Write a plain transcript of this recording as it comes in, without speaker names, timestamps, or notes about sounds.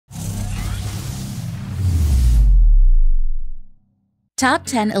Top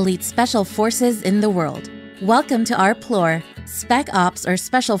 10 Elite Special Forces in the World. Welcome to Rplore. Spec Ops or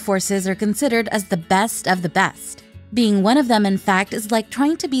Special Forces are considered as the best of the best. Being one of them, in fact, is like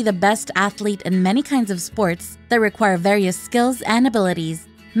trying to be the best athlete in many kinds of sports that require various skills and abilities.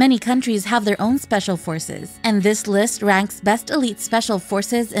 Many countries have their own special forces, and this list ranks best elite special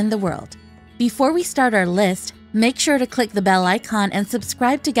forces in the world. Before we start our list, make sure to click the bell icon and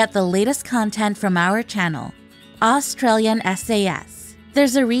subscribe to get the latest content from our channel. Australian SAS.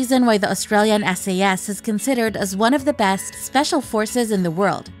 There's a reason why the Australian SAS is considered as one of the best special forces in the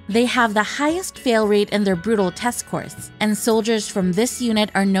world. They have the highest fail rate in their brutal test course, and soldiers from this unit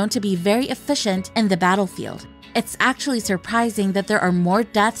are known to be very efficient in the battlefield. It's actually surprising that there are more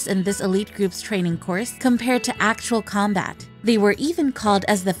deaths in this elite group's training course compared to actual combat. They were even called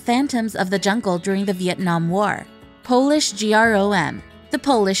as the Phantoms of the Jungle during the Vietnam War. Polish GROM. The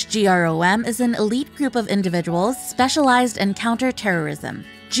Polish GROM is an elite group of individuals specialized in counter-terrorism.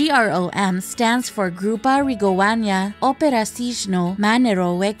 GROM stands for Grupa Reagowania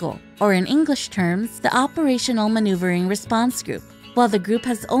Operacyjno-Manewrowego, or in English terms, the Operational Maneuvering Response Group. While the group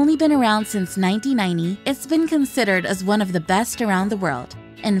has only been around since 1990, it's been considered as one of the best around the world.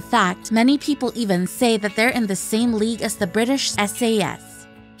 In fact, many people even say that they're in the same league as the British SAS.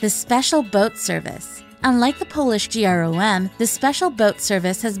 The Special Boat Service. Unlike the Polish GROM, the Special Boat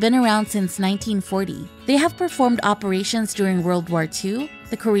Service has been around since 1940. They have performed operations during World War II,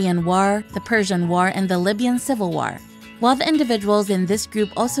 the Korean War, the Persian War, and the Libyan Civil War. While the individuals in this group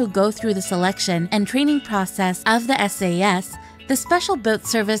also go through the selection and training process of the SAS, the Special Boat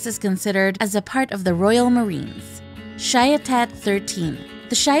Service is considered as a part of the Royal Marines. Shayetet 13.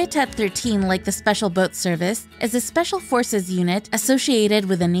 The Shayetet 13, like the Special Boat Service, is a special forces unit associated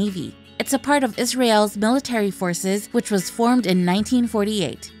with the Navy. It's a part of Israel's military forces, which was formed in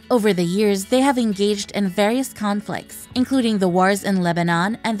 1948. Over the years, they have engaged in various conflicts, including the wars in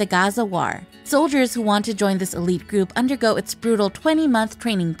Lebanon and the Gaza War. Soldiers who want to join this elite group undergo its brutal 20-month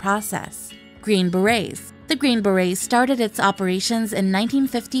training process. Green Berets. The Green Berets started its operations in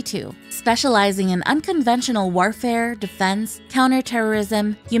 1952, specializing in unconventional warfare, defense,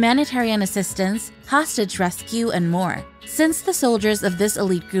 counterterrorism, humanitarian assistance, hostage rescue, and more. Since the soldiers of this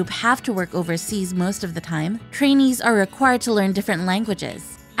elite group have to work overseas most of the time, trainees are required to learn different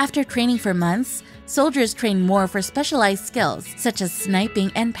languages. After training for months, soldiers train more for specialized skills such as sniping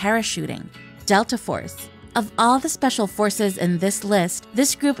and parachuting. Delta Force. Of all the special forces in this list,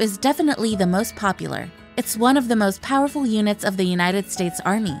 this group is definitely the most popular. It's one of the most powerful units of the United States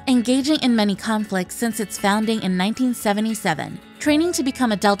Army, engaging in many conflicts since its founding in 1977. Training to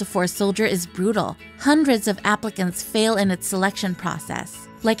become a Delta Force soldier is brutal. Hundreds of applicants fail in its selection process,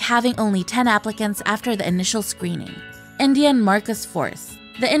 like having only 10 applicants after the initial screening. Indian Marcos Force.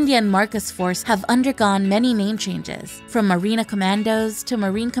 The Indian Marcos Force have undergone many name changes, from Marina Commandos to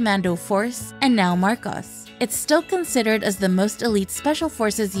Marine Commando Force, and now Marcos. It's still considered as the most elite special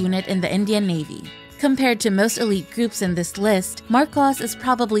forces unit in the Indian Navy. Compared to most elite groups in this list, Marcos is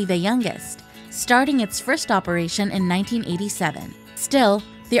probably the youngest, starting its first operation in 1987. Still,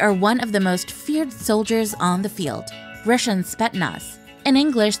 they are one of the most feared soldiers on the field. Russian Spetsnaz. In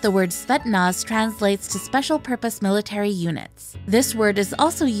English, the word Spetsnaz translates to Special Purpose Military Units. This word is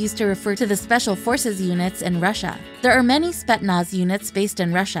also used to refer to the special forces units in Russia. There are many Spetsnaz units based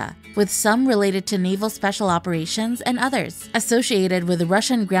in Russia, with some related to naval special operations and others associated with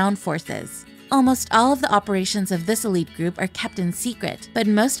Russian ground forces. Almost all of the operations of this elite group are kept in secret, but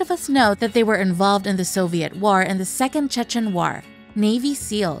most of us know that they were involved in the Soviet War and the Second Chechen War. Navy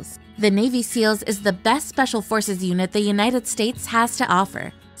SEALs. The Navy SEALs is the best special forces unit the United States has to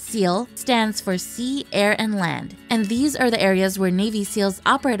offer. SEAL stands for Sea, Air, and Land, and these are the areas where Navy SEALs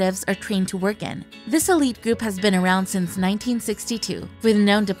operatives are trained to work in. This elite group has been around since 1962, with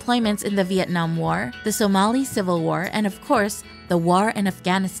known deployments in the Vietnam War, the Somali Civil War, and of course, the war in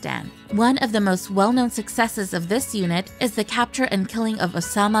Afghanistan. One of the most well-known successes of this unit is the capture and killing of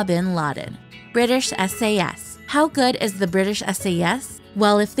Osama bin Laden. British SAS. How good is the British SAS?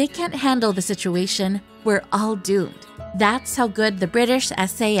 Well, if they can't handle the situation, we're all doomed. That's how good the British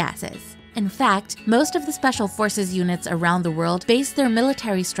SAS is. In fact, most of the special forces units around the world base their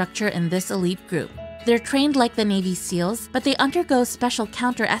military structure in this elite group. They're trained like the Navy SEALs, but they undergo special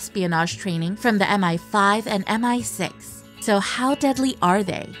counter-espionage training from the MI5 and MI6. So how deadly are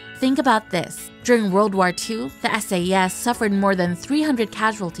they? Think about this. During World War II, the SAS suffered more than 300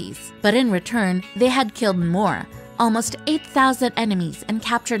 casualties, but in return, they had killed more, almost 8,000 enemies, and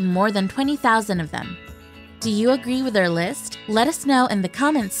captured more than 20,000 of them. Do you agree with our list? Let us know in the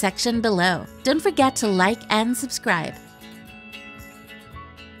comments section below. Don't forget to like and subscribe.